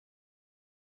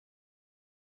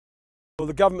Well,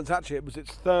 the government's actually, it was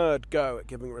its third go at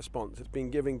giving a response. It's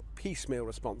been giving piecemeal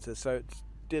responses. So it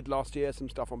did last year some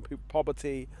stuff on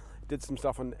poverty, did some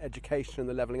stuff on education and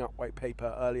the Levelling Up white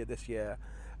paper earlier this year,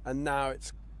 and now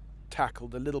it's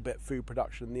tackled a little bit food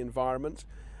production and the environment.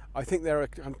 I think there are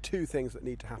two things that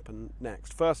need to happen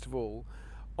next. First of all,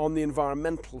 on the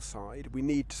environmental side, we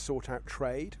need to sort out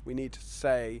trade. We need to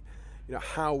say,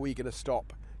 how are we going to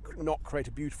not create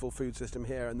a beautiful food system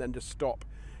here and then just stop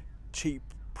cheap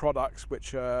products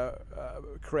which are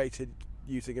created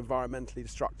using environmentally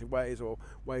destructive ways or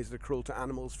ways that are cruel to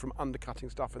animals from undercutting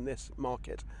stuff in this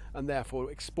market and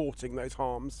therefore exporting those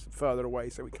harms further away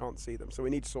so we can't see them. So we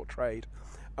need to sort trade,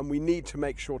 and we need to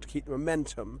make sure to keep the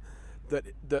momentum that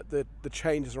the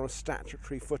changes are on a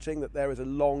statutory footing, that there is a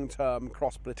long-term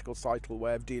cross-political cycle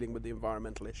way of dealing with the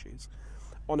environmental issues.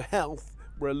 On health,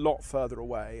 we're a lot further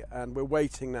away, and we're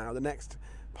waiting now. The next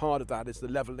part of that is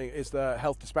the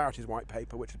health disparities white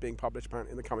paper, which is being published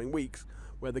apparently in the coming weeks,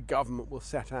 where the government will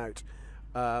set out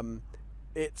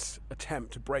its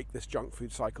attempt to break this junk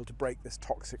food cycle, to break this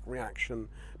toxic reaction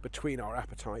between our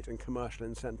appetite and commercial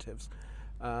incentives.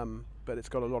 But it's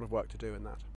got a lot of work to do in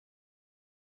that.